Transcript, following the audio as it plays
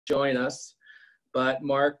join us, but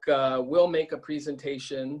Mark will make a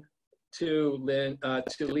presentation to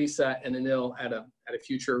Lisa and Anil at a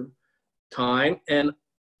future time. And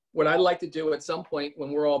what I'd like to do at some point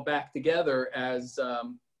when we're all back together as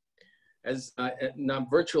not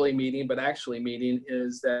virtually meeting, but actually meeting,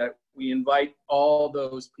 is that we invite all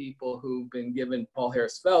those people who've been given Paul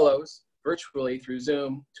Harris Fellows virtually through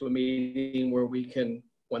Zoom to a meeting where we can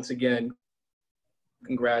once again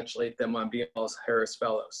congratulate them on being Paul Harris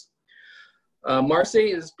Fellows.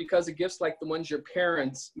 Marcy, is because of gifts like the ones your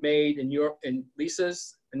parents made in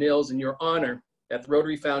Lisa's, Anil's, and your honor that the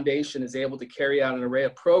Rotary Foundation is able to carry out an array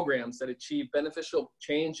of programs that achieve beneficial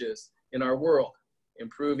changes in our world,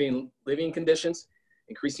 improving living conditions,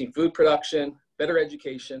 increasing food production, better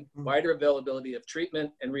education, wider availability of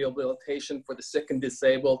treatment and rehabilitation for the sick and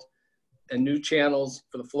disabled, and new channels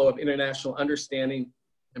for the flow of international understanding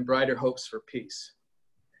and brighter hopes for peace.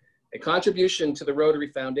 A contribution to the Rotary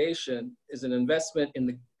Foundation is an investment in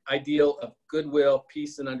the ideal of goodwill,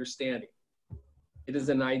 peace, and understanding. It is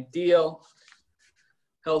an ideal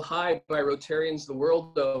held high by Rotarians the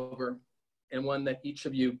world over, and one that each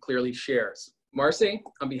of you clearly shares. Marcy,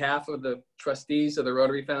 on behalf of the trustees of the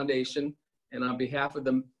Rotary Foundation and on behalf of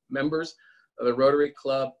the members of the Rotary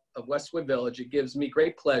Club of Westwood Village, it gives me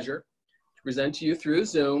great pleasure to present to you through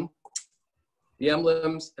Zoom the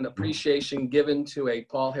emblems and appreciation given to a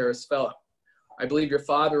Paul Harris Fellow. I believe your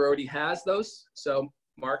father already has those. So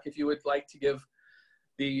Mark, if you would like to give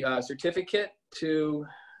the certificate to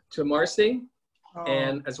Marcy,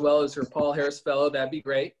 and as well as her Paul Harris Fellow, that'd be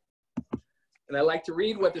great. And I'd like to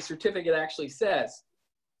read what the certificate actually says.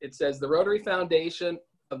 It says, the Rotary Foundation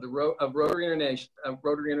of Rotary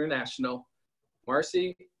International,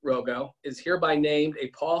 Marcy Rogo, is hereby named a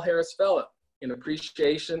Paul Harris Fellow in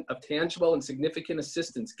appreciation of tangible and significant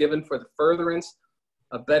assistance given for the furtherance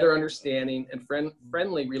of better understanding and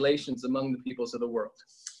friendly relations among the peoples of the world.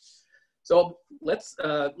 So let's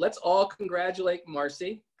all congratulate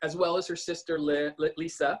Marcy, as well as her sister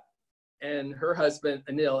Lisa and her husband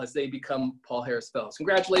Anil, as they become Paul Harris Fellows.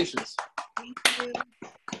 Congratulations. Thank you.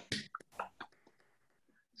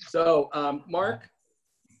 So Mark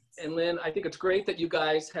and Lynn, I think it's great that you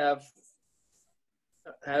guys have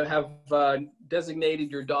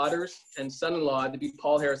designated your daughters and son-in-law to be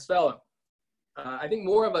Paul Harris Fellow. I think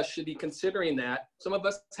more of us should be considering that. Some of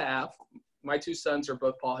us have. My two sons are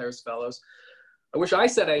both Paul Harris Fellows. I wish I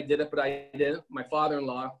said I did it, but I didn't. My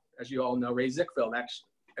father-in-law, as you all know, Ray Zickfeld, actually,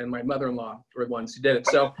 and my mother-in-law were the ones who did it.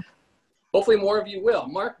 So hopefully more of you will.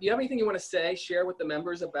 Mark, do you have anything you want to say, share with the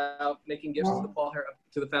members about making gifts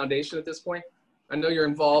to the foundation at this point? I know you're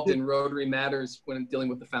involved in Rotary matters when dealing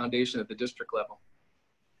with the foundation at the district level.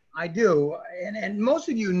 I do, and most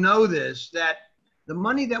of you know this, that the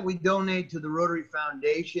money that we donate to the Rotary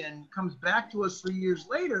Foundation comes back to us 3 years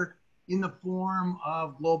later in the form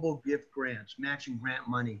of global gift grants, matching grant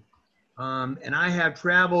money. And I have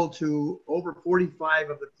traveled to over 45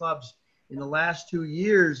 of the clubs in the last 2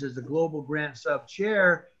 years as the global grant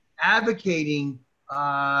sub-chair, advocating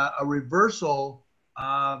a reversal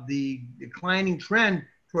of the declining trend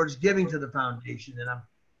towards giving to the foundation. And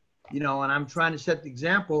I'm trying to set the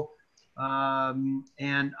example,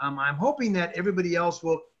 and I'm hoping that everybody else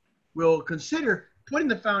will consider putting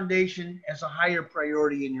the foundation as a higher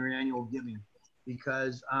priority in your annual giving,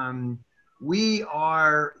 because we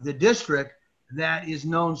are the district that is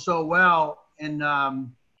known so well in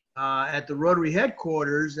at the Rotary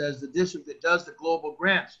headquarters as the district that does the global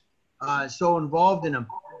grants, so involved in them.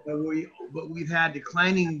 But we've had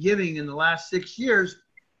declining giving in the last 6 years,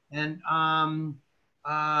 and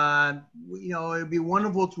it'd be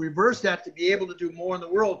wonderful to reverse that, to be able to do more in the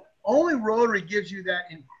world. Only Rotary gives you that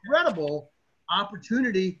incredible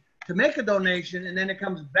opportunity to make a donation, and then it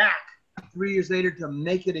comes back 3 years later to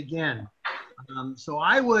make it again. So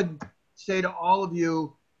I would say to all of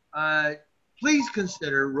you, please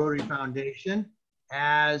consider Rotary Foundation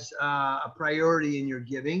as a priority in your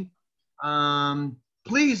giving.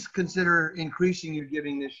 Please consider increasing your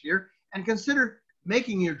giving this year, and consider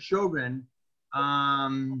making your children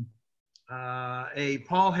a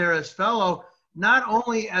Paul Harris Fellow, not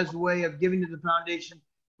only as a way of giving to the foundation,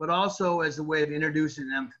 but also as a way of introducing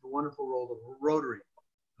them to the wonderful role of Rotary.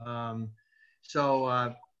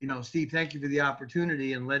 Steve, thank you for the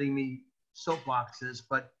opportunity and letting me soapbox this,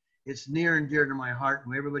 but it's near and dear to my heart,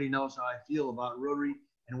 and everybody knows how I feel about Rotary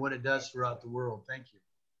and what it does throughout the world. Thank you.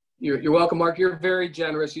 You're welcome, Mark. You're very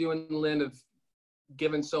generous. You and Lynn have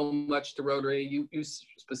given so much to Rotary. You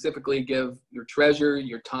specifically give your treasure,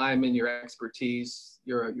 your time, and your expertise.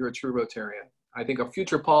 You're a true Rotarian. I think a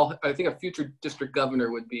future district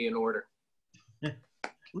governor would be in order.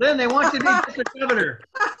 Lynn, they want you to be district governor.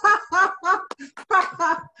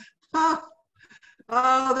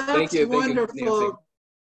 Oh, that's wonderful. Thank you,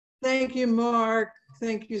 Thank you, Mark.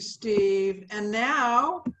 Thank you, Steve. And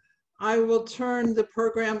now I will turn the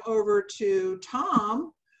program over to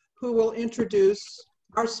Tom, who will introduce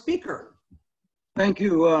our speaker. Thank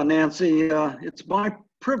you, Nancy. It's my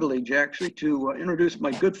privilege, actually, to introduce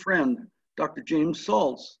my good friend, Dr. James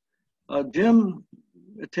Salz. Jim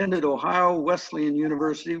attended Ohio Wesleyan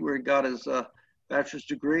University, where he got his bachelor's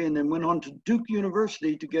degree, and then went on to Duke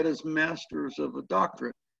University to get his master's of a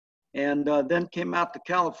doctorate. And then came out to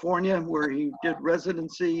California, where he did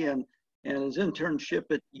residency and his internship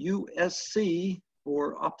at USC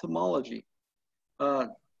for ophthalmology.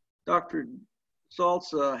 Dr.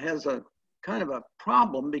 Salz has a kind of a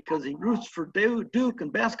problem because he roots for Duke in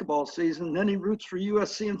basketball season, then he roots for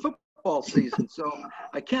USC in football season. So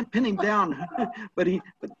I can't pin him down, but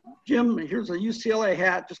Jim, here's a UCLA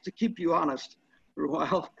hat just to keep you honest for a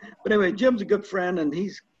while. But anyway, Jim's a good friend, and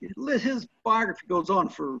his biography goes on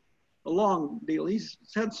for a long deal. He's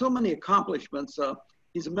had so many accomplishments.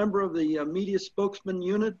 He's a member of the media spokesman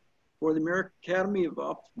unit for the American Academy of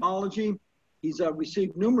Ophthalmology. He's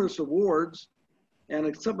received numerous awards,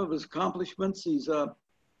 and some of his accomplishments, he's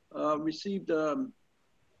received,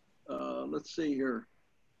 let's see here,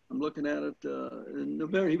 I'm looking at it, in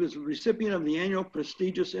November, he was a recipient of the annual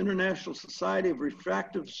prestigious International Society of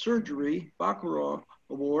Refractive Surgery Baccarat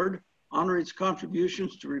Award, honoring his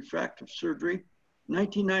contributions to refractive surgery. In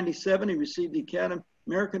 1997, he received the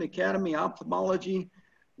American Academy of Ophthalmology,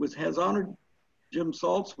 has honored Jim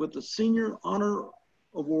Salz with the Senior Honor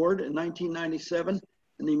Award in 1997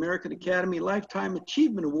 and the American Academy Lifetime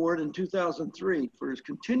Achievement Award in 2003 for his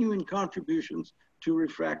continuing contributions to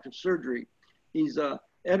refractive surgery. He's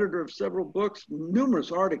editor of several books,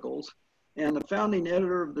 numerous articles, and the founding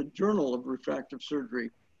editor of the Journal of Refractive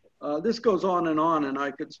Surgery. This goes on, and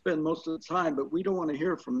I could spend most of the time, but we don't want to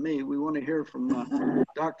hear from me. We want to hear from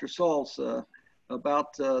Dr. Salz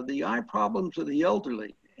about the eye problems of the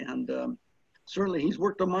elderly. And certainly he's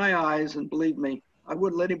worked on my eyes, and believe me, I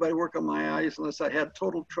wouldn't let anybody work on my eyes unless I had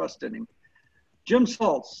total trust in him. Jim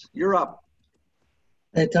Salz, you're up.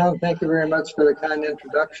 Hey, Tom, thank you very much for the kind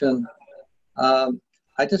introduction.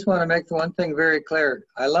 I just want to make the one thing very clear.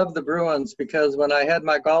 I love the Bruins because when I had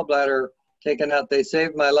my gallbladder taken out, they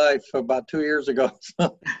saved my life about 2 years ago.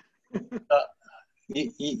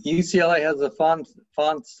 UCLA has a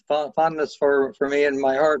fondness for me in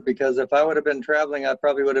my heart, because if I would have been traveling, I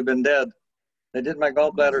probably would have been dead. They did my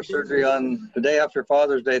gallbladder surgery on the day after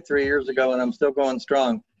Father's Day 3 years ago, and I'm still going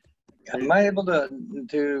strong. Am I able to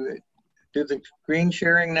do the screen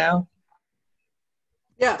sharing now?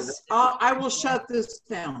 Yes, I will shut this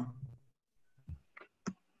down.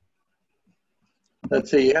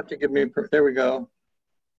 Let's see, you have to give me, there we go.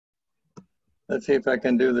 Let's see if I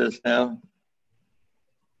can do this now.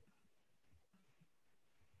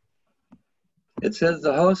 It says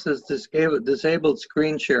the host is disabled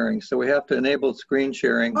screen sharing, so we have to enable screen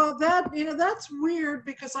sharing. Oh, that's weird,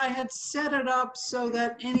 because I had set it up so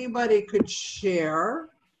that anybody could share,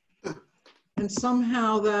 and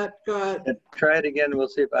somehow that got... Try it again, we'll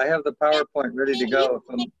see if I have the PowerPoint ready to go if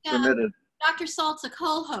I'm permitted. Dr. Salz a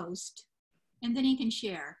co-host, and then he can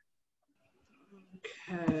share.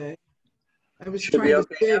 Okay. I was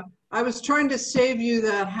trying to save you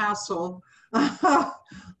that hassle.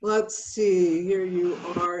 Let's see, here you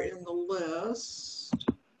are in the list.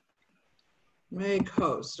 Make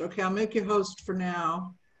host. Okay, I'll make you host for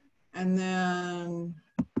now, and then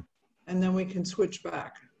we can switch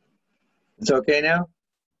back. It's okay now?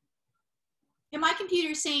 Yeah, my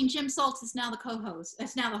computer's saying Jim Salz is now the co-host.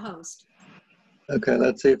 It's now the host. Okay,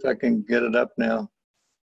 let's see if I can get it up now.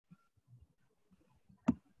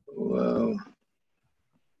 Whoa.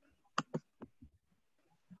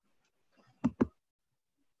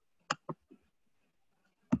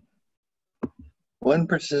 One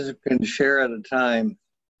person can share at a time.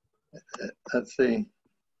 Let's see.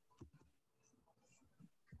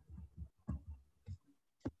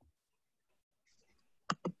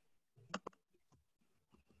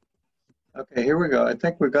 Okay, here we go. I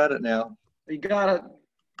think we got it now. You got it.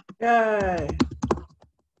 Yay.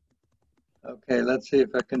 Okay, let's see if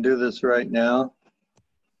I can do this right now.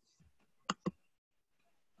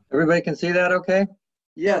 Everybody can see that okay?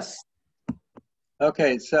 Yes.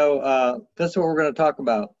 Okay, so this is what we're going to talk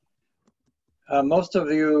about. Most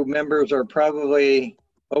of you members are probably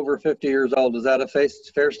over 50 years old. Is that a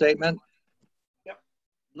fair statement? Yep.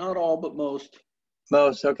 Not all, but most.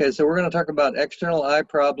 Most. Okay, so we're going to talk about external eye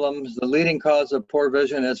problems. The leading cause of poor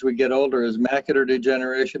vision as we get older is macular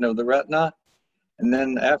degeneration of the retina. And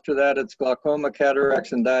then after that, it's glaucoma,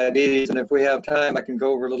 cataracts, and diabetes. And if we have time, I can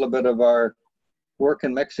go over a little bit of our work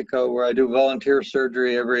in Mexico where I do volunteer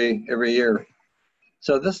surgery every year.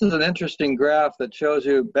 So this is an interesting graph that shows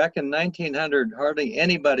you back in 1900, hardly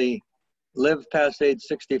anybody lived past age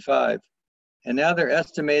 65. And now they're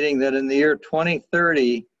estimating that in the year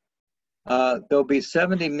 2030, there'll be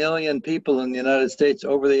 70 million people in the United States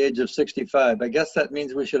over the age of 65. I guess that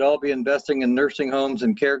means we should all be investing in nursing homes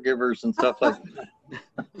and caregivers and stuff like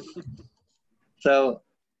that. So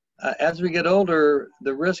as we get older,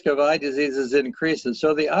 the risk of eye diseases increases.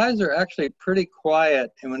 So the eyes are actually pretty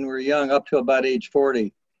quiet when we're young, up to about age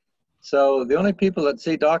 40. So the only people that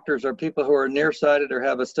see doctors are people who are nearsighted or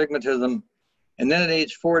have astigmatism. And then at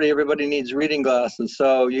age 40, everybody needs reading glasses.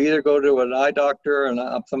 So you either go to an eye doctor, an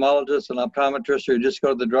ophthalmologist, an optometrist, or you just go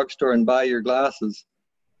to the drugstore and buy your glasses.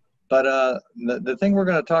 But the thing we're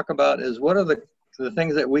going to talk about is what are the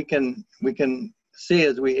things that we can see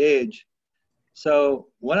as we age. So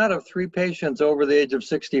 1 out of 3 patients over the age of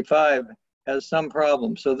 65 has some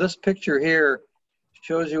problem. So this picture here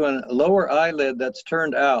shows you a lower eyelid that's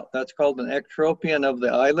turned out. That's called an ectropion of the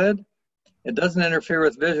eyelid. It doesn't interfere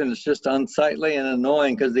with vision. It's just unsightly and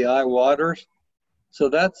annoying because the eye waters. So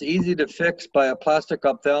that's easy to fix by a plastic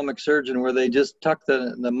ophthalmic surgeon where they just tuck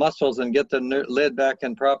the muscles and get the lid back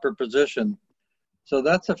in proper position. So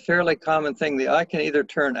that's a fairly common thing. The eye can either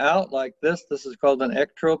turn out like this. This is called an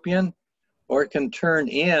ectropion. Or it can turn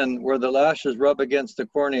in where the lashes rub against the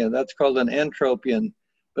cornea. That's called an entropion.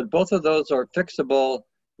 But both of those are fixable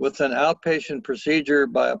with an outpatient procedure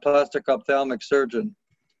by a plastic ophthalmic surgeon.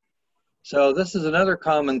 So this is another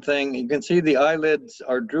common thing. You can see the eyelids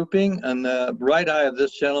are drooping, and the right eye of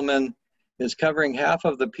this gentleman is covering half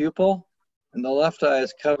of the pupil, and the left eye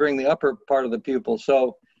is covering the upper part of the pupil.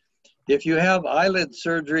 So if you have eyelid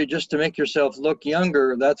surgery just to make yourself look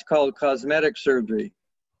younger, that's called cosmetic surgery.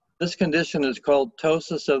 This condition is called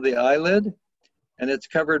ptosis of the eyelid, and it's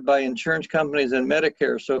covered by insurance companies and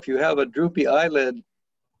Medicare. So if you have a droopy eyelid,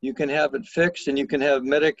 you can have it fixed and you can have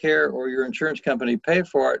Medicare or your insurance company pay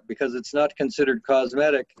for it because it's not considered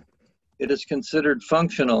cosmetic. It is considered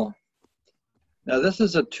functional. Now this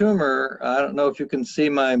is a tumor. I don't know if you can see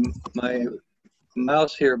my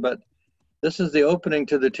mouse here, but this is the opening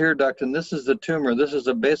to the tear duct and this is the tumor. This is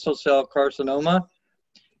a basal cell carcinoma.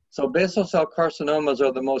 So basal cell carcinomas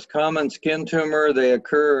are the most common skin tumor. They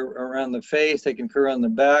occur around the face. They can occur on the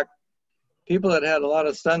back. People that had a lot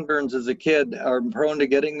of sunburns as a kid are prone to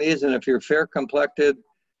getting these. And if you're fair complected,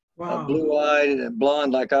 Wow. blue-eyed,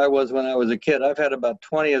 blonde like I was when I was a kid, I've had about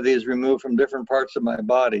 20 of these removed from different parts of my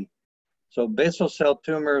body. So basal cell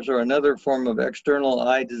tumors are another form of external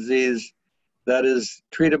eye disease that is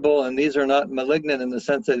treatable. And these are not malignant in the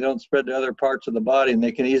sense that they don't spread to other parts of the body and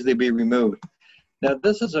they can easily be removed. Now,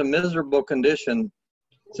 this is a miserable condition.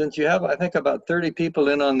 Since you have, I think, about 30 people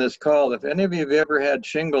in on this call, if any of you have ever had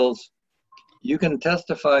shingles, you can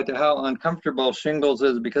testify to how uncomfortable shingles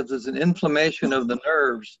is because it's an inflammation of the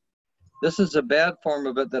nerves. This is a bad form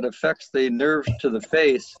of it that affects the nerves to the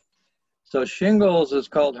face. So shingles is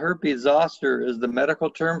called herpes zoster is the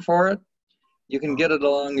medical term for it. You can get it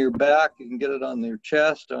along your back, you can get it on your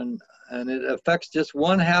chest, and it affects just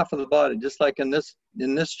one half of the body, just like in this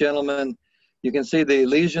gentleman. You can see the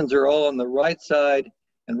lesions are all on the right side,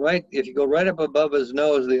 and if you go right up above his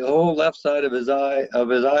nose, the whole left side of his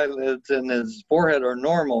eyelids and his forehead are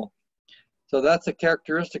normal. So that's a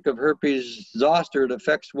characteristic of herpes zoster. It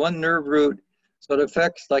affects one nerve root. So it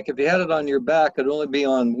affects, like if you had it on your back, it'd only be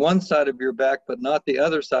on one side of your back, but not the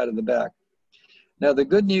other side of the back. Now the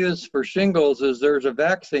good news for shingles is there's a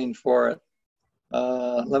vaccine for it.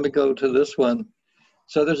 Let me go to this one.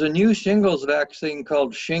 So there's a new shingles vaccine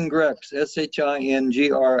called Shingrix,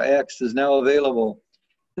 S-H-I-N-G-R-X, is now available.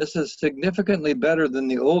 This is significantly better than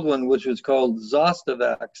the old one, which was called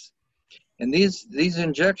Zostavax. And these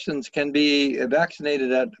injections can be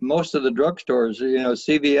vaccinated at most of the drugstores, you know,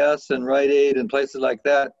 CVS and Rite Aid and places like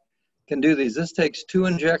that can do these. This takes 2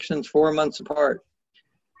 injections 4 months apart.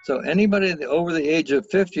 So anybody over the age of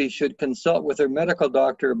 50 should consult with their medical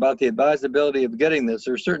doctor about the advisability of getting this.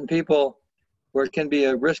 There are certain people where it can be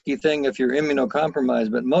a risky thing if you're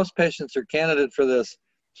immunocompromised, but most patients are candidate for this.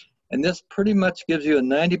 And this pretty much gives you a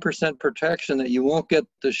 90% protection that you won't get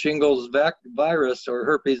the shingles virus or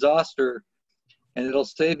herpes zoster, and it'll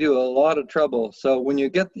save you a lot of trouble. So when you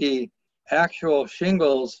get the actual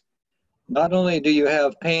shingles, not only do you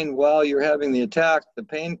have pain while you're having the attack, the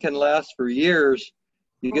pain can last for years.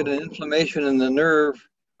 You get an inflammation in the nerve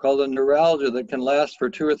called a neuralgia that can last for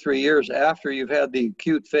 2 or 3 years after you've had the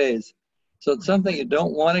acute phase. So it's something you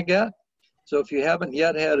don't want to get. So if you haven't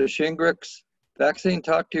yet had a Shingrix vaccine,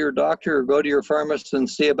 talk to your doctor or go to your pharmacist and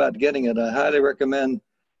see about getting it. I highly recommend.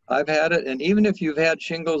 I've had it, and even if you've had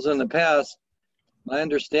shingles in the past, My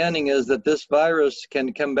understanding is that this virus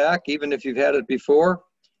can come back even if you've had it before,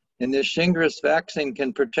 and this Shingrix vaccine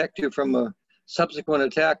can protect you from a subsequent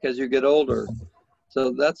attack as you get older.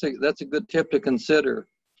 So that's a good tip to consider.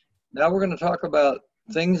 Now we're going to talk about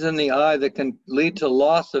things in the eye that can lead to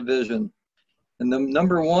loss of vision. And the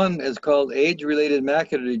number one is called age-related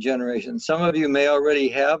macular degeneration. Some of you may already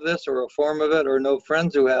have this or a form of it or know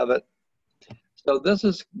friends who have it. So this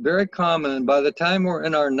is very common, and by the time we're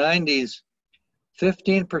in our 90s,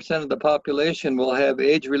 15% of the population will have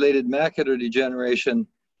age-related macular degeneration.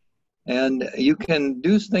 And you can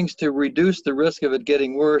do things to reduce the risk of it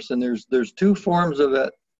getting worse, and there's two forms of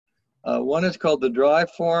it. One is called the dry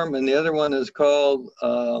form, and the other one is called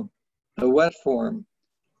the wet form.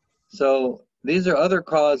 So these are other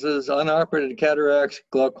causes: unoperated cataracts,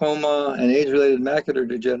 glaucoma, and age-related macular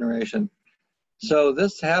degeneration. So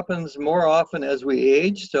this happens more often as we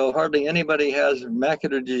age. So hardly anybody has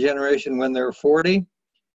macular degeneration when they're 40,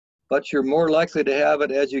 but you're more likely to have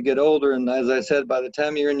it as you get older. And as I said, by the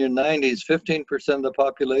time you're in your 90s, 15% of the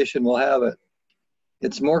population will have it.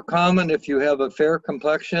 It's more common if you have a fair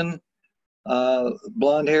complexion,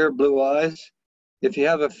 blonde hair, blue eyes. If you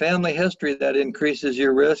have a family history, that increases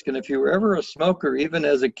your risk. And if you were ever a smoker, even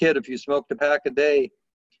as a kid, if you smoked a pack a day,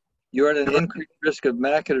 you're at an increased risk of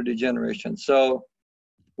macular degeneration. So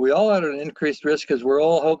we all are at an increased risk because we're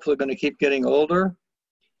all hopefully going to keep getting older.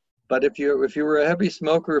 But if you were a heavy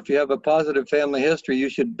smoker, if you have a positive family history, you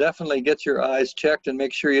should definitely get your eyes checked and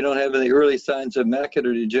make sure you don't have any early signs of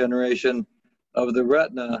macular degeneration of the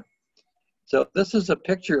retina. So this is a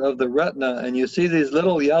picture of the retina, and you see these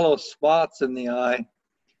little yellow spots in the eye.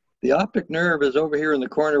 The optic nerve is over here in the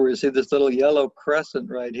corner where you see this little yellow crescent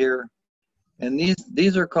right here. And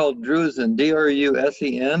these are called drusen,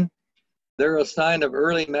 D-R-U-S-E-N. They're a sign of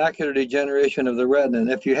early macular degeneration of the retina.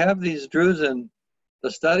 And if you have these drusen,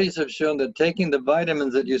 the studies have shown that taking the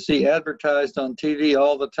vitamins that you see advertised on TV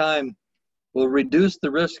all the time will reduce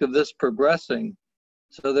the risk of this progressing.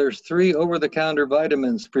 So there's 3 over-the-counter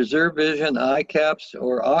vitamins: Preserve Vision, Eye Caps,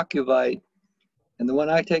 or Ocuvite. And the one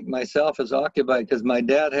I take myself is Ocuvite because my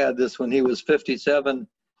dad had this when he was 57.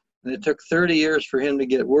 And it took 30 years for him to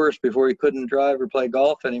get worse before he couldn't drive or play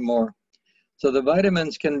golf anymore. So the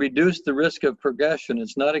vitamins can reduce the risk of progression.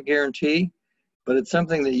 It's not a guarantee, but it's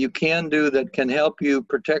something that you can do that can help you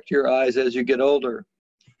protect your eyes as you get older.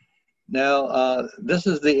 Now, this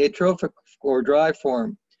is the atrophic or dry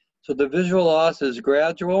form. So the visual loss is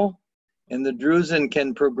gradual, and the drusen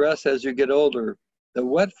can progress as you get older. The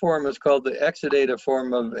wet form is called the exudative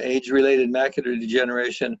form of age-related macular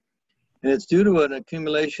degeneration. And it's due to an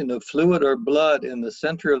accumulation of fluid or blood in the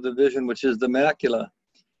center of the vision, which is the macula.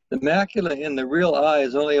 The macula in the real eye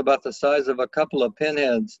is only about the size of a couple of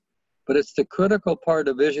pinheads, but it's the critical part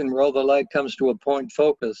of vision where all the light comes to a point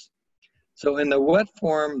focus. So in the wet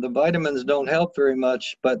form, the vitamins don't help very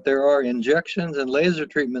much, but there are injections and laser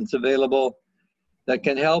treatments available that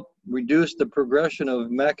can help reduce the progression of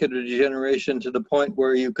macular degeneration to the point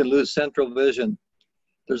where you can lose central vision.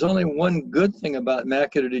 There's only one good thing about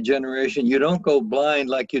macular degeneration. You don't go blind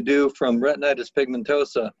like you do from retinitis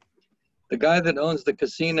pigmentosa. The guy that owns the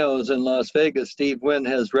casinos in Las Vegas, Steve Wynn,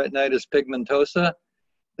 has retinitis pigmentosa.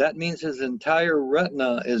 That means his entire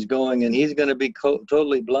retina is going, and he's going to be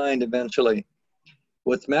totally blind eventually.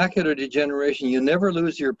 With macular degeneration, you never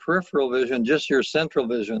lose your peripheral vision, just your central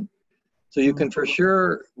vision. So you can for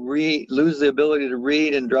sure lose the ability to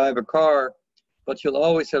read and drive a car, but you'll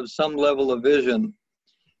always have some level of vision.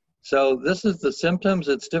 So this is the symptoms.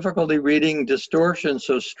 It's difficulty reading, distortion,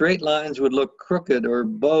 so straight lines would look crooked or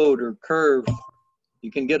bowed or curved.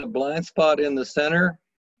 You can get a blind spot in the center,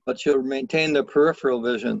 but you'll maintain the peripheral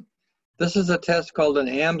vision. This is a test called an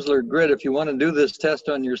Amsler grid. If you want to do this test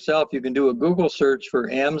on yourself, you can do a Google search for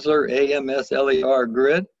Amsler, A-M-S-L-E-R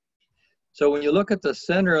grid. So when you look at the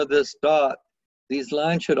center of this dot, these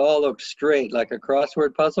lines should all look straight, like a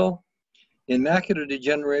crossword puzzle. In macular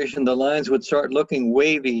degeneration, the lines would start looking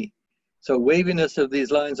wavy. So waviness of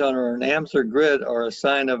these lines on an Amsler grid are a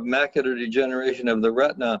sign of macular degeneration of the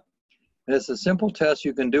retina. And it's a simple test.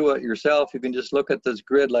 You can do it yourself. You can just look at this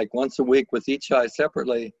grid like once a week with each eye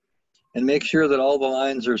separately and make sure that all the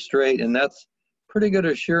lines are straight. And that's pretty good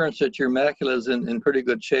assurance that your macula is in pretty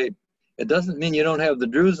good shape. It doesn't mean you don't have the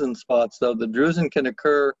drusen spots, though. The drusen can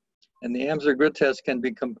occur, and the Amsler grid test can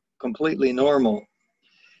be completely normal.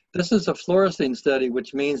 This is a fluorescein study,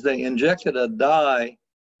 which means they injected a dye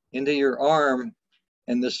into your arm,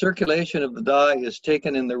 and the circulation of the dye is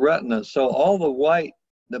taken in the retina. So all the white,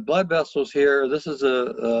 the blood vessels here, this is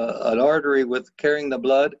an artery with carrying the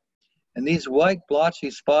blood, and these white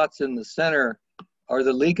blotchy spots in the center are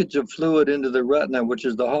the leakage of fluid into the retina, which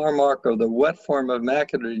is the hallmark of the wet form of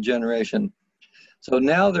macular degeneration. So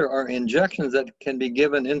now there are injections that can be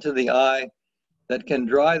given into the eye that can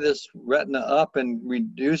dry this retina up and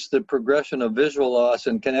reduce the progression of visual loss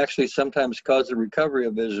and can actually sometimes cause the recovery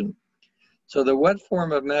of vision. So the wet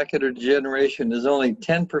form of macular degeneration is only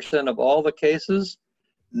 10% of all the cases.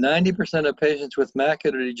 90% of patients with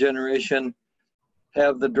macular degeneration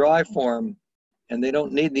have the dry form, and they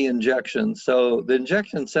don't need the injection. So the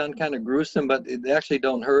injections sound kind of gruesome, but they actually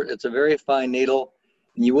don't hurt. It's a very fine needle,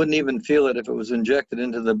 and you wouldn't even feel it if it was injected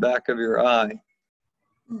into the back of your eye.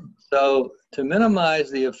 So to minimize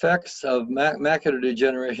the effects of macular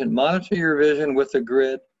degeneration, monitor your vision with a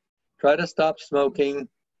grid, try to stop smoking,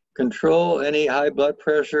 control any high blood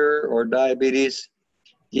pressure or diabetes,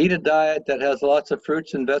 eat a diet that has lots of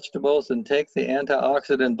fruits and vegetables, and take the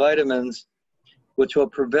antioxidant vitamins, which will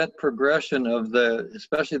prevent progression of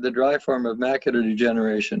especially the dry form of macular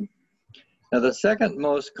degeneration. Now, the second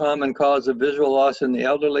most common cause of visual loss in the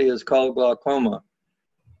elderly is called glaucoma.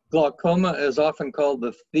 Glaucoma is often called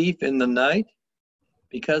the thief in the night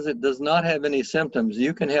because it does not have any symptoms.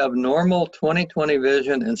 You can have normal 20/20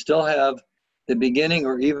 vision and still have the beginning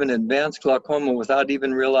or even advanced glaucoma without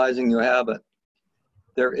even realizing you have it.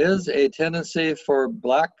 There is a tendency for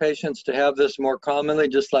Black patients to have this more commonly,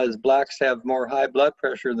 just as Blacks have more high blood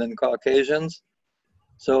pressure than Caucasians.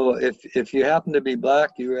 So if you happen to be Black,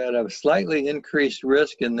 you're at a slightly increased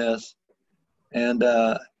risk in this. And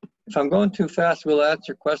if I'm going too fast, we'll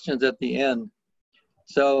answer questions at the end.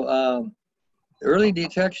 So early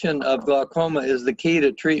detection of glaucoma is the key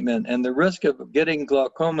to treatment, and the risk of getting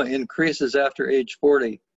glaucoma increases after age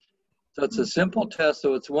 40. So it's a simple test,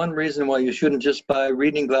 so it's one reason why you shouldn't just buy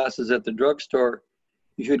reading glasses at the drugstore.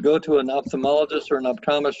 You should go to an ophthalmologist or an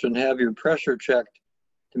optometrist and have your pressure checked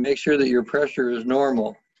to make sure that your pressure is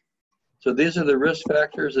normal. So these are the risk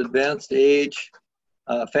factors: advanced age,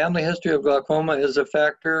 family history of glaucoma is a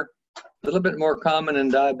factor, a little bit more common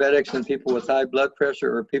in diabetics and people with high blood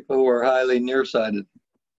pressure or people who are highly nearsighted.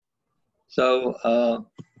 So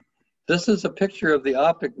this is a picture of the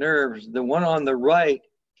optic nerves. The one on the right,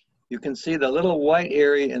 you can see the little white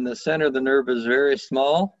area in the center of the nerve is very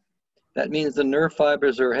small. That means the nerve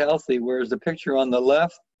fibers are healthy, whereas the picture on the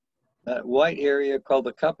left, that white area called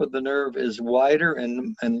the cup of the nerve is wider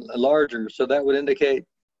and larger. So that would indicate,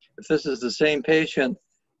 if this is the same patient,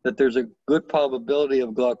 that there's a good probability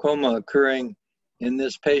of glaucoma occurring in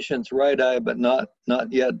this patient's right eye, but not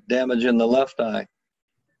yet damage in the left eye.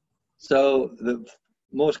 So the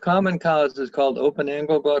most common cause is called open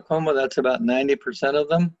angle glaucoma. That's about 90% of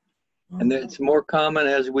them. And it's more common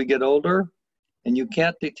as we get older. And you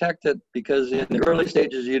can't detect it because in the early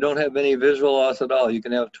stages, you don't have any visual loss at all. You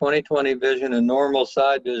can have 20/20 vision and normal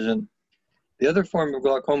side vision. The other form of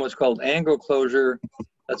glaucoma is called angle closure.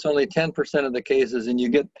 That's only 10% of the cases. And you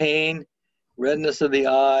get pain, redness of the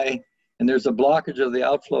eye, and there's a blockage of the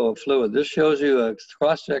outflow of fluid. This shows you a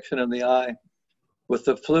cross-section of the eye with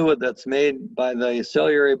the fluid that's made by the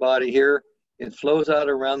ciliary body here. It flows out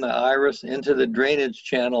around the iris into the drainage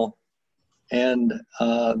channel. And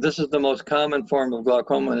this is the most common form of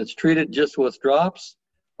glaucoma, and it's treated just with drops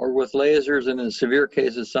or with lasers, and in severe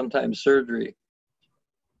cases, sometimes surgery.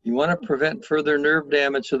 You want to prevent further nerve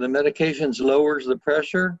damage, so the medications lowers the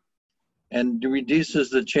pressure and reduces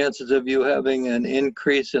the chances of you having an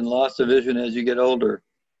increase in loss of vision as you get older.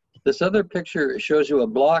 This other picture shows you a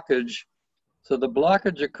blockage. So the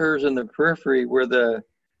blockage occurs in the periphery where the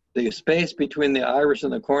space between the iris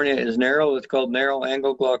and the cornea is narrow. It's called narrow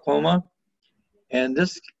angle glaucoma. And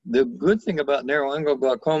the good thing about narrow angle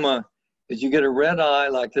glaucoma is you get a red eye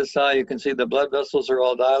like this eye. You can see the blood vessels are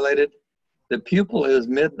all dilated. The pupil is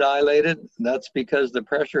mid-dilated. That's because the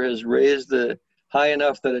pressure has raised high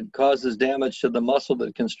enough that it causes damage to the muscle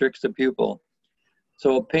that constricts the pupil.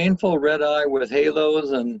 So a painful red eye with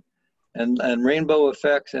halos and rainbow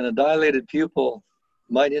effects and a dilated pupil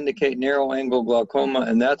might indicate narrow angle glaucoma,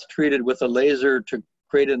 and that's treated with a laser to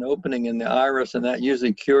create an opening in the iris, and that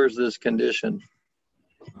usually cures this condition.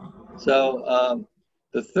 So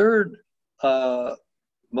the third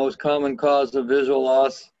most common cause of visual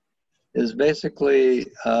loss is basically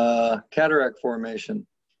cataract formation.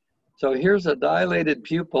 So here's a dilated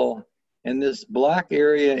pupil, and this black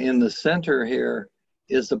area in the center here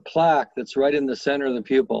is a plaque that's right in the center of the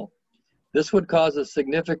pupil. This would cause a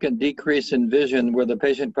significant decrease in vision where the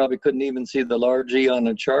patient probably couldn't even see the large E on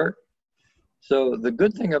a chart. So the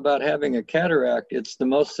good thing about having a cataract, it's the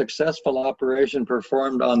most successful operation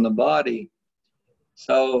performed on the body.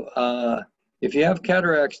 So if you have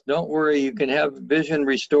cataracts, don't worry, you can have vision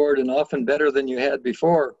restored and often better than you had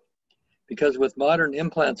before, because with modern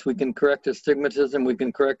implants, we can correct astigmatism, we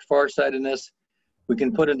can correct farsightedness, we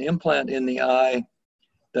can put an implant in the eye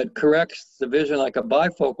that corrects the vision like a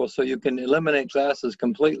bifocal, so you can eliminate glasses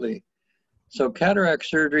completely. So cataract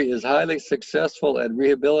surgery is highly successful at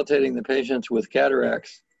rehabilitating the patients with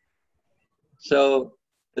cataracts. So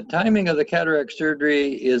the timing of the cataract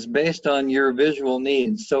surgery is based on your visual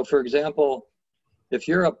needs. So for example, if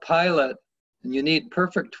you're a pilot and you need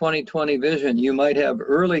perfect 20/20 vision, you might have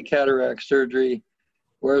early cataract surgery,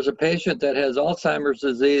 whereas a patient that has Alzheimer's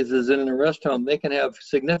disease is in a rest home, they can have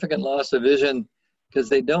significant loss of vision because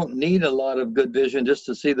they don't need a lot of good vision just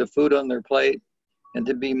to see the food on their plate and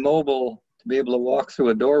to be mobile, to be able to walk through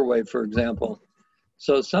a doorway, for example.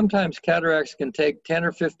 So sometimes cataracts can take 10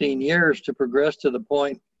 or 15 years to progress to the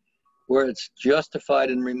point where it's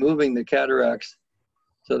justified in removing the cataracts.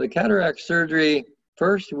 So the cataract surgery,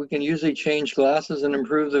 first, we can usually change glasses and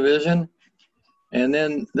improve the vision. And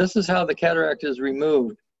then this is how the cataract is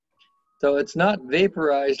removed. So it's not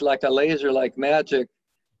vaporized like a laser, like magic.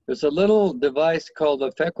 There's a little device called a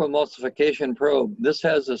phacoemulsification probe. This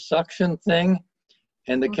has a suction thing,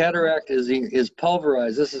 and the cataract is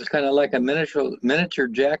pulverized. This is kind of like a miniature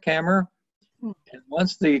jackhammer. And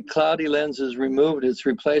once the cloudy lens is removed, it's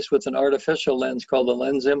replaced with an artificial lens called a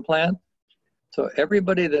lens implant. So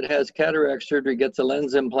everybody that has cataract surgery gets a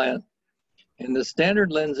lens implant. And the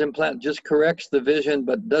standard lens implant just corrects the vision,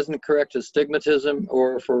 but doesn't correct astigmatism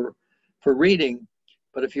or for reading.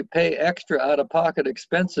 But if you pay extra out-of-pocket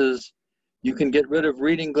expenses, you can get rid of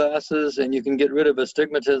reading glasses and you can get rid of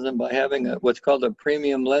astigmatism by having what's called a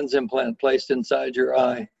premium lens implant placed inside your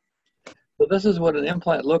eye. So this is what an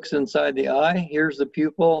implant looks inside the eye. Here's the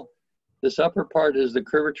pupil. This upper part is the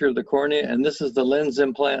curvature of the cornea, and this is the lens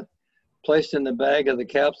implant placed in the bag of the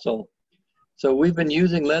capsule. So we've been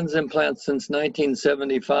using lens implants since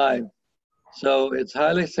 1975. So it's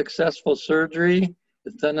highly successful surgery.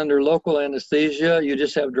 It's done under local anesthesia. You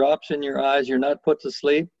just have drops in your eyes. You're not put to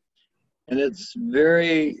sleep. And it's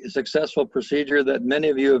very successful procedure that many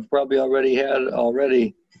of you have probably already had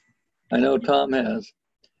already. I know Tom has.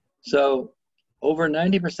 So over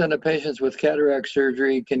 90% of patients with cataract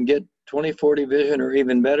surgery can get 20/40 vision or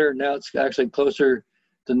even better. Now it's actually closer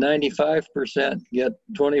to 95% get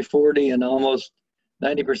 20/40 and almost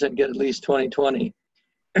 90% get at least 20/20.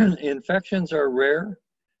 Infections are rare,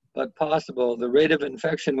 but possible. The rate of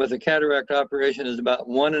infection with a cataract operation is about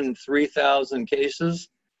 1 in 3,000 cases.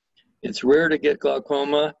 It's rare to get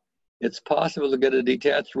glaucoma. It's possible to get a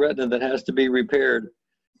detached retina that has to be repaired.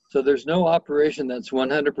 So there's no operation that's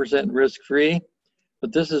 100% risk-free,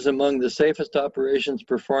 but this is among the safest operations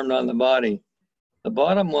performed on the body. The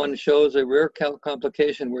bottom one shows a rare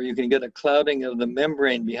complication where you can get a clouding of the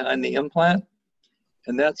membrane behind the implant,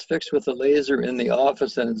 and that's fixed with a laser in the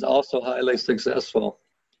office, and it's also highly successful.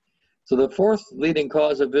 So the fourth leading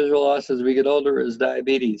cause of visual loss as we get older is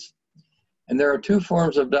diabetes. And there are two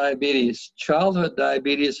forms of diabetes. Childhood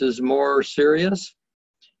diabetes is more serious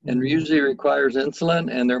and usually requires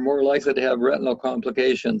insulin, and they're more likely to have retinal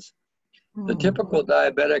complications. The typical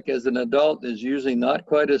diabetic as an adult is usually not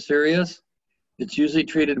quite as serious. It's usually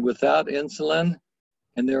treated without insulin,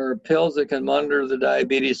 and there are pills that can monitor the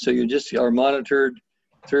diabetes, so you just are monitored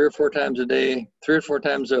 3 or 4 times a day, 3 or 4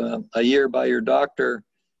 times a year by your doctor.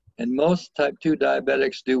 And most type 2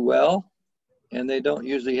 diabetics do well, and they don't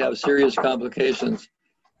usually have serious complications.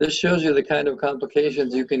 This shows you the kind of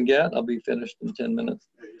complications you can get. I'll be finished in 10 minutes.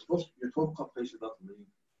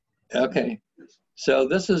 Okay. So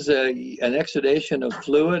this is an exudation of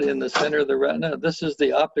fluid in the center of the retina. This is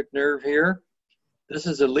the optic nerve here. This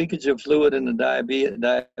is a leakage of fluid in the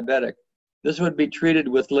diabetic. This would be treated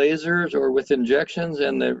with lasers or with injections,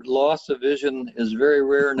 and the loss of vision is very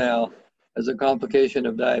rare now as a complication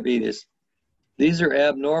of diabetes. These are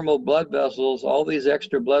abnormal blood vessels. All these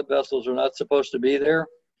extra blood vessels are not supposed to be there.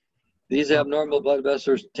 These abnormal blood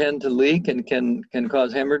vessels tend to leak and can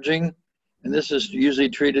cause hemorrhaging, and this is usually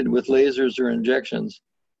treated with lasers or injections.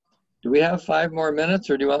 Do we have 5 more minutes,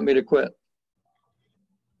 or do you want me to quit?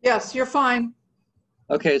 Yes, you're fine.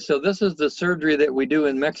 Okay, so this is the surgery that we do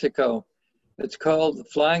in Mexico. It's called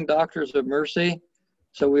Flying Doctors of Mercy.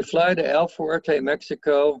 So we fly to El Fuerte,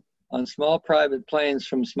 Mexico on small private planes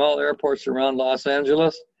from small airports around Los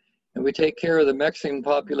Angeles, and we take care of the Mexican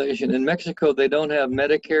population. In Mexico, they don't have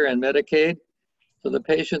Medicare and Medicaid, so the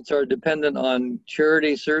patients are dependent on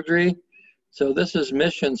charity surgery. So this is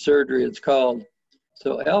mission surgery, it's called.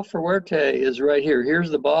 So El Fuerte is right here.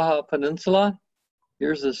 Here's the Baja Peninsula.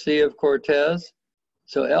 Here's the Sea of Cortez.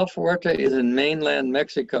 So El Fuerte is in mainland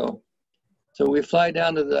Mexico. So we fly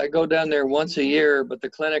down to I go down there once a year, but the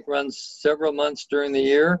clinic runs several months during the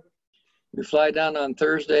year. We fly down on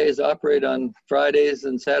Thursdays, operate on Fridays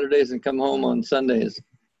and Saturdays, and come home on Sundays.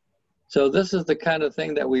 So this is the kind of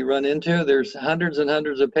thing that we run into. There's hundreds and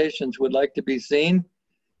hundreds of patients who would like to be seen.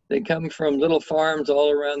 They come from little farms all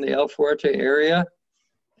around the El Fuerte area.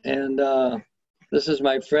 And this is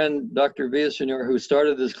my friend, Dr. Villaseñor, who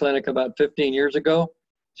started this clinic about 15 years ago,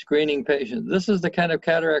 screening patients. This is the kind of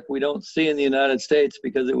cataract we don't see in the United States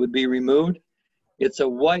because it would be removed. It's a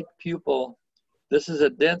white pupil. This is a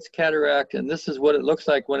dense cataract, and this is what it looks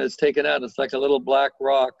like when it's taken out. It's like a little black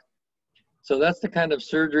rock. So that's the kind of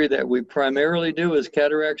surgery that we primarily do, is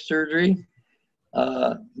cataract surgery.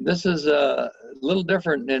 This is a little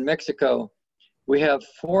different in Mexico. We have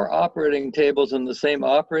 4 operating tables in the same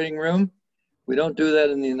operating room. We don't do that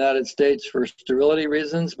in the United States for sterility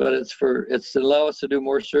reasons, but it's to allow us to do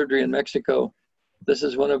more surgery in Mexico. This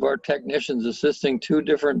is one of our technicians assisting 2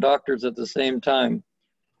 different doctors at the same time.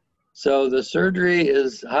 So the surgery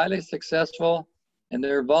is highly successful, and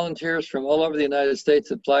there are volunteers from all over the United States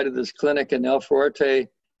that fly to this clinic in El Fuerte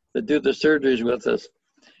that do the surgeries with us.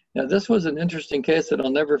 Now, this was an interesting case that I'll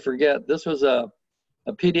never forget. This was a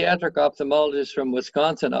pediatric ophthalmologist from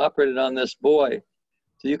Wisconsin operated on this boy.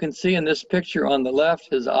 So you can see in this picture on the left,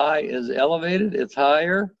 his eye is elevated, it's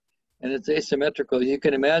higher, and it's asymmetrical. You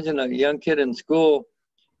can imagine a young kid in school.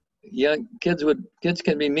 Kids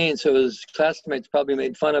can be mean, so his classmates probably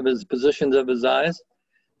made fun of his positions of his eyes.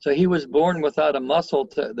 So he was born without a muscle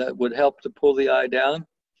that would help to pull the eye down.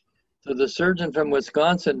 So the surgeon from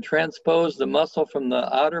Wisconsin transposed the muscle from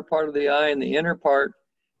the outer part of the eye and the inner part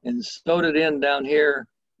and sewed it in down here.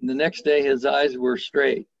 And the next day his eyes were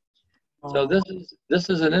straight. So this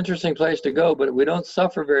is an interesting place to go, but we don't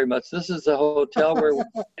suffer very much. This is a hotel where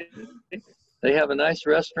they have a nice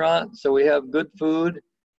restaurant, so we have good food.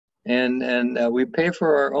 And we pay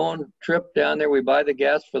for our own trip down there. We buy the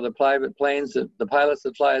gas for the private planes, the pilots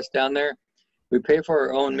that fly us down there. We pay for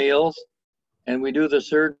our own meals, and we do the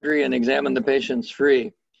surgery and examine the patients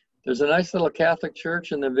free. There's a nice little Catholic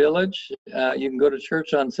church in the village. You can go to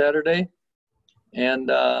church on Saturday, and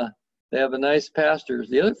they have a nice pastor.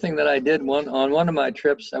 The other thing that I did on one of my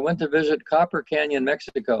trips, I went to visit Copper Canyon,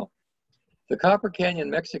 Mexico. The Copper Canyon,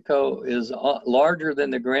 Mexico is larger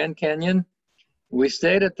than the Grand Canyon. We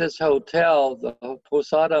stayed at this hotel, the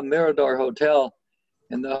Posada Mirador Hotel,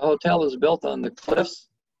 and the hotel is built on the cliffs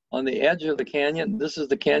on the edge of the canyon. This is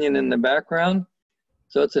the canyon in the background.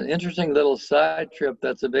 So it's an interesting little side trip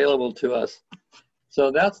that's available to us.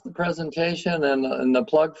 So that's the presentation and the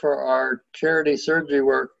plug for our charity surgery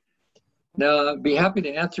work. Now, I'd be happy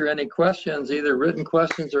to answer any questions, either written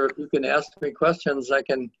questions or if you can ask me questions, I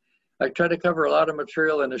try to cover a lot of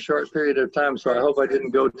material in a short period of time, so I hope I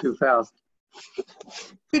didn't go too fast.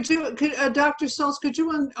 Dr. Salz, could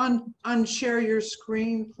you unshare your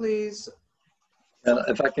screen, please?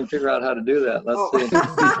 If I can figure out how to do that, let's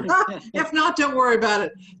see. If not, don't worry about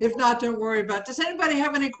it. If not, don't worry about it. Does anybody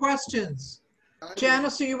have any questions?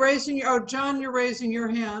 Janice, are you raising your, oh, John, you're raising your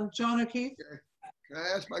hand. John O'Keefe? Okay. Can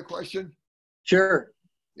I ask my question? Sure.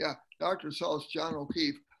 Yeah, Dr. Salz, John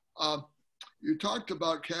O'Keefe. You talked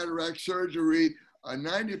about cataract surgery.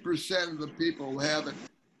 90% of the people have it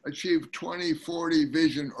achieve 20/40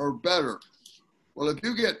 vision or better. Well, if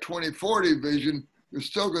you get 20/40 vision, you're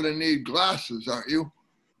still going to need glasses, aren't you?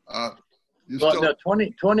 Well, no,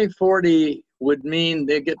 20/40 would mean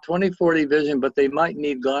they get 20/40 vision, but they might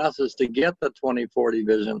need glasses to get the 20/40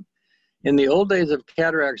 vision. In the old days of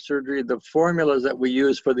cataract surgery, the formulas that we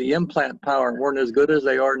use for the implant power weren't as good as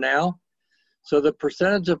they are now. So the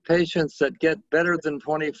percentage of patients that get better than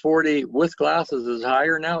 20/40 with glasses is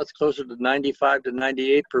higher now. It's closer to 95 to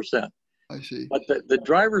 98%. I see. But the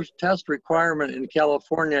driver's test requirement in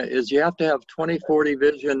California is you have to have 20/40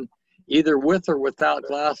 vision either with or without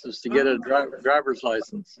glasses to get a driver's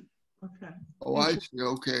license. Okay. Oh, I see.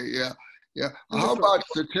 Okay, yeah. Yeah. How about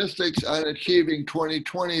statistics on achieving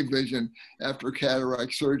 20/20 vision after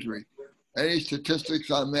cataract surgery? Any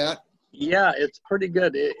statistics on that? Yeah, it's pretty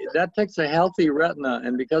good. That takes a healthy retina,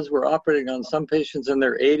 and because we're operating on some patients in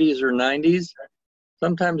their 80s or 90s,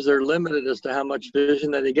 sometimes they're limited as to how much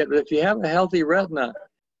vision that they get. But if you have a healthy retina,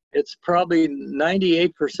 it's probably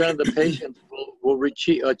 98% of the patients will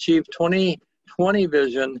achieve 20/20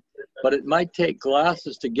 vision, but it might take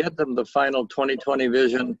glasses to get them the final 20/20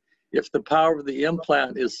 vision if the power of the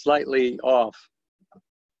implant is slightly off.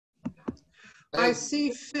 I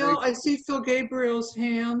see Phil Gabriel's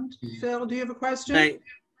hand. Phil, do you have a question?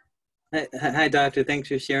 Hi, doctor. Thanks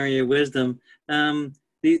for sharing your wisdom.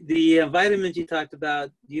 The vitamins you talked about,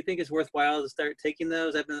 do you think it's worthwhile to start taking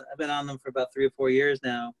those? I've been on them for about 3 or 4 years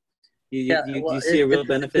now. Do you see a real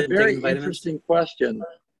benefit in taking vitamins? It's a very interesting question.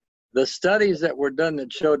 The studies that were done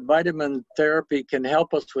that showed vitamin therapy can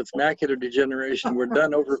help us with macular degeneration were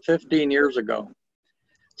done over 15 years ago.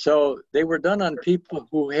 So they were done on people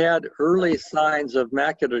who had early signs of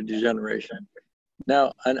macular degeneration.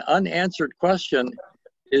 Now, an unanswered question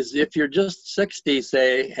is if you're just 60,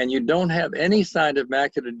 say, and you don't have any sign of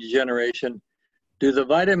macular degeneration, do the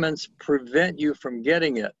vitamins prevent you from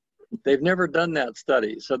getting it? They've never done that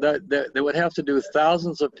study. So that they would have to do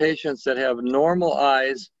thousands of patients that have normal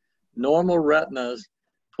eyes, normal retinas,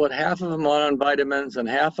 put half of them on vitamins and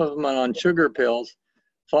half of them on sugar pills,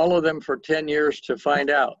 follow them for 10 years to find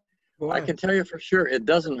out. Boy. I can tell you for sure it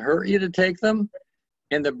doesn't hurt you to take them.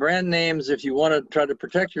 And the brand names, if you want to try to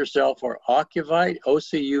protect yourself, are Ocuvite,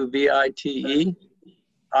 O-C-U-V-I-T-E,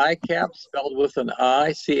 iCaps, spelled with an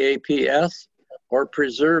I, C-A-P-S, or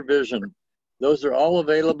Preserve Vision. Those are all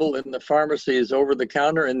available in the pharmacies over the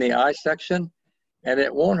counter in the eye section. And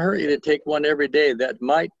it won't hurt you to take one every day. That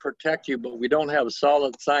might protect you, but we don't have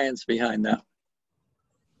solid science behind that.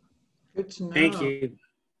 Good to know. Thank you.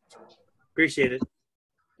 Appreciate it.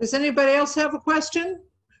 Does anybody else have a question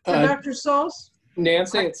for Dr. Salz?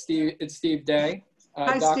 Nancy, it's Steve Day.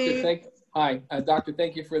 Hi, Doctor, Steve. Hi, Doctor,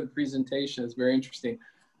 thank you for the presentation. It's very interesting.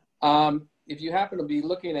 If you happen to be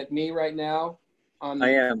looking at me right now on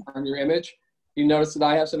your image, you notice that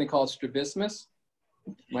I have something called strabismus.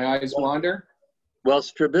 My eyes wander. Well,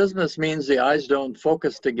 strabismus means the eyes don't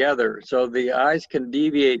focus together. So the eyes can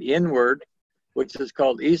deviate inward, which is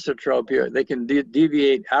called esotropia. They can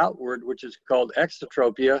deviate outward, which is called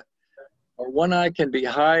exotropia. Or one eye can be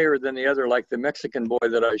higher than the other, like the Mexican boy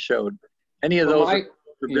that I showed. Any of those are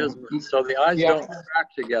strabismus. So the eyes don't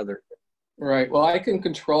track together. Right. Well, I can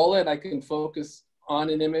control it. I can focus on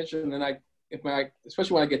an image, and then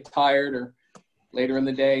especially when I get tired or later in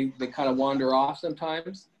the day, they kind of wander off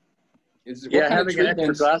sometimes. Having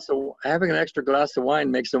an extra glass of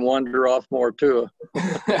wine makes them wander off more too. For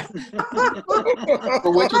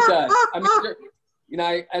which it does. I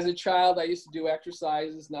mean, as a child, I used to do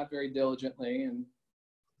exercises not very diligently, and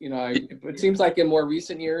it seems like in more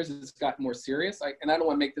recent years it's gotten more serious. And I don't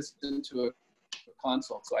want to make this into a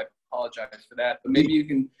consult, so I apologize for that. But maybe you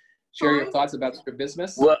can share your thoughts about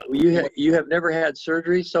strabismus. Well, you have never had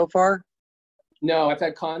surgery so far? No, I've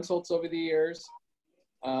had consults over the years.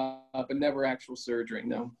 But never actual surgery,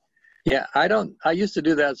 no. Yeah, I used to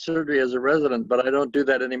do that surgery as a resident, but I don't do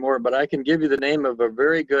that anymore. But I can give you the name of a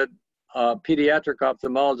very good pediatric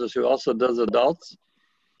ophthalmologist who also does adults.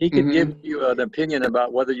 He can give you an opinion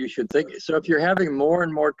about whether you should think. So if you're having more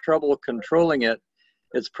and more trouble controlling it,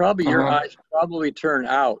 it's probably your eyes probably turn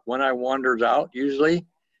out. One eye wanders out usually.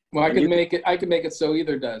 Well, I can make it so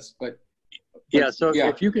either does, but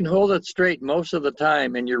if you can hold it straight most of the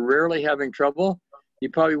time and you're rarely having trouble, you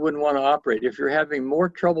probably wouldn't want to operate. If you're having more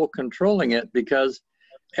trouble controlling it, because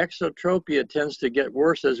exotropia tends to get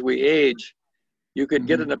worse as we age, you could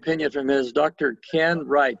get an opinion from his Dr. Ken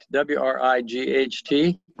Wright,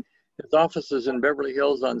 W-R-I-G-H-T. His office is in Beverly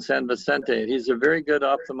Hills on San Vicente. He's a very good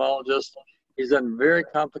ophthalmologist. He's done very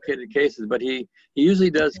complicated cases, but he usually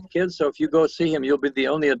does kids. So if you go see him, you'll be the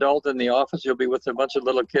only adult in the office. You'll be with a bunch of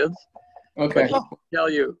little kids. Okay. But he can tell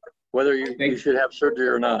you whether you should have surgery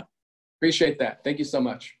or not. Appreciate that. Thank you so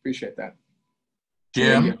much. Appreciate that.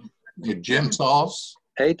 Jim Salz.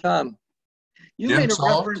 Hey, Tom. Jim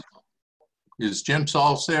Salz. Is Jim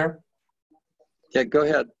Salz there? Yeah, go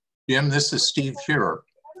ahead. Jim, this is Steve Shearer.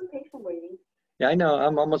 Yeah, I know.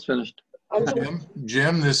 I'm almost finished.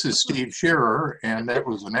 Jim, this is Steve Shearer, and that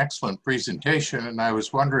was an excellent presentation, and I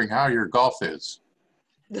was wondering how your golf is.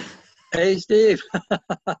 Hey, Steve.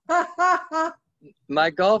 My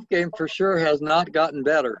golf game for sure has not gotten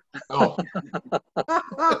better. Oh.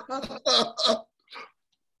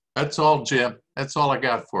 That's all, Jim. That's all I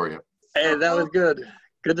got for you. Hey, that was good.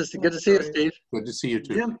 Good to see you, Steve. Good to see you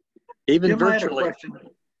too. Even virtually.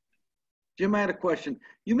 Jim, I had a question.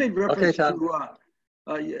 You made reference to,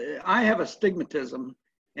 I have astigmatism,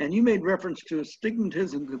 and you made reference to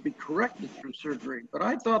astigmatism could be corrected through surgery, but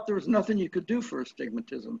I thought there was nothing you could do for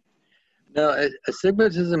astigmatism. No,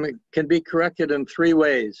 astigmatism can be corrected in 3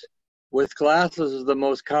 ways. With glasses is the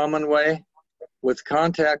most common way, with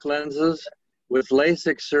contact lenses, with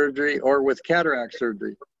LASIK surgery, or with cataract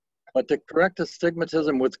surgery. But to correct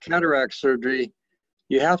astigmatism with cataract surgery,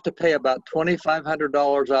 you have to pay about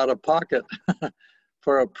 $2,500 out of pocket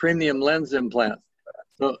for a premium lens implant.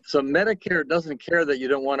 So Medicare doesn't care that you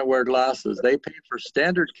don't want to wear glasses. They pay for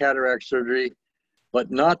standard cataract surgery,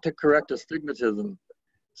 but not to correct astigmatism.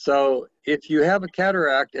 So if you have a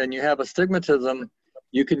cataract and you have astigmatism,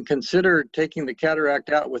 you can consider taking the cataract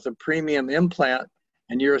out with a premium implant,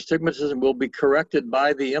 and your astigmatism will be corrected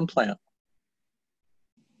by the implant.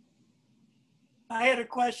 I had a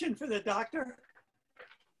question for the doctor.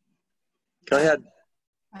 Go ahead.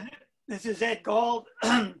 This is Ed Gold.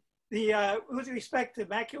 With respect to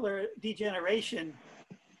macular degeneration,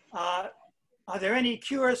 are there any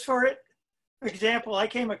cures for it? For example, I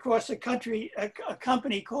came across a company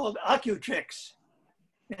called Ocutrix,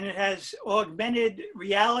 and it has augmented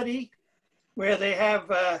reality where they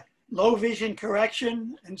have low vision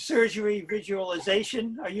correction and surgery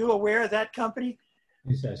visualization. Are you aware of that company?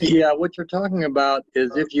 Yeah, what you're talking about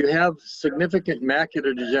is if you have significant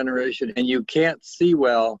macular degeneration and you can't see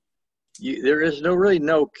well, there is really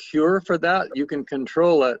no cure for that. You can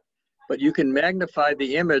control it, but you can magnify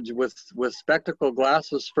the image with spectacle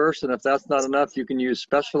glasses first, and if that's not enough, you can use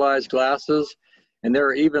specialized glasses. And there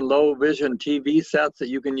are even low vision TV sets that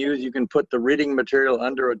you can use. You can put the reading material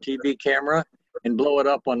under a TV camera and blow it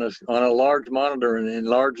up on a large monitor and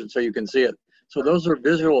enlarge it so you can see it. So those are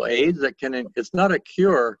visual aids that it's not a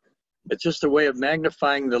cure, it's just a way of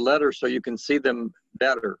magnifying the letters so you can see them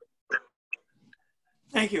better.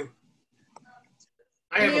 Thank you.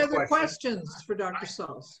 Any other questions for Dr.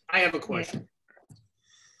 Salz? I have a question.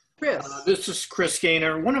 Chris. This is Chris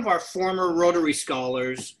Gaynor. One of our former Rotary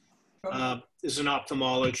scholars is an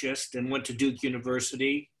ophthalmologist and went to Duke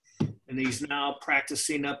University, and he's now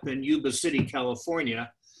practicing up in Yuba City, California.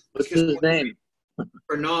 What's his name?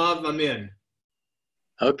 Pranav Amin.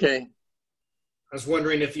 Okay. I was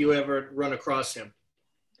wondering if you ever run across him.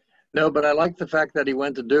 No, but I like the fact that he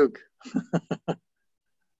went to Duke.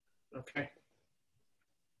 Okay.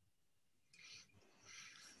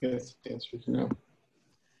 Yes, the answer is no.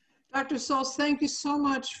 Dr. Salz, thank you so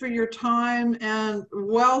much for your time and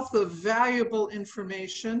wealth of valuable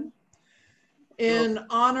information. In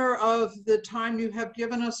honor of the time you have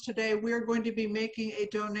given us today, we're going to be making a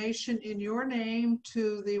donation in your name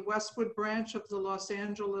to the Westwood branch of the Los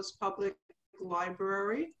Angeles Public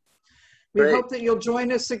Library. We hope that you'll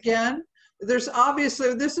join us again. There's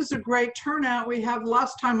obviously, this is a great turnout. We have,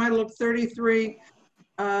 last time I looked, 33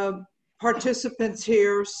 participants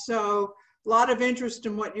here. So a lot of interest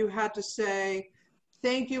in what you had to say.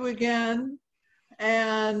 Thank you again.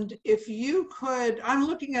 And if you could, I'm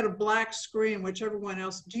looking at a black screen, which everyone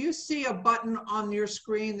else, do you see a button on your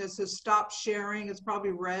screen that says stop sharing? It's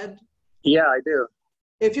probably red. Yeah, I do.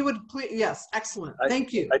 If you would please, yes, excellent.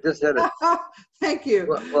 Thank you. I just hit it. Thank you.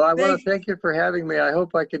 Well, I want to thank you for having me. I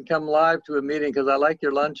hope I can come live to a meeting because I like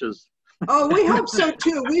your lunches. Oh, we hope so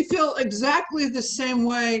too. We feel exactly the same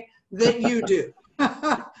way that you do.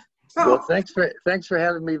 Well, thanks for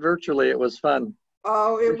having me virtually. It was fun.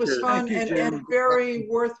 Oh, it was fun and very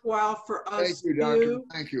worthwhile for us. Thank you, Doctor.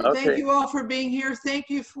 Thank you. Thank you all for being here. Thank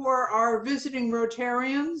you for our visiting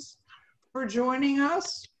Rotarians for joining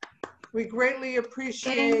us. We greatly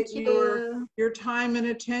appreciate your time and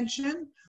attention.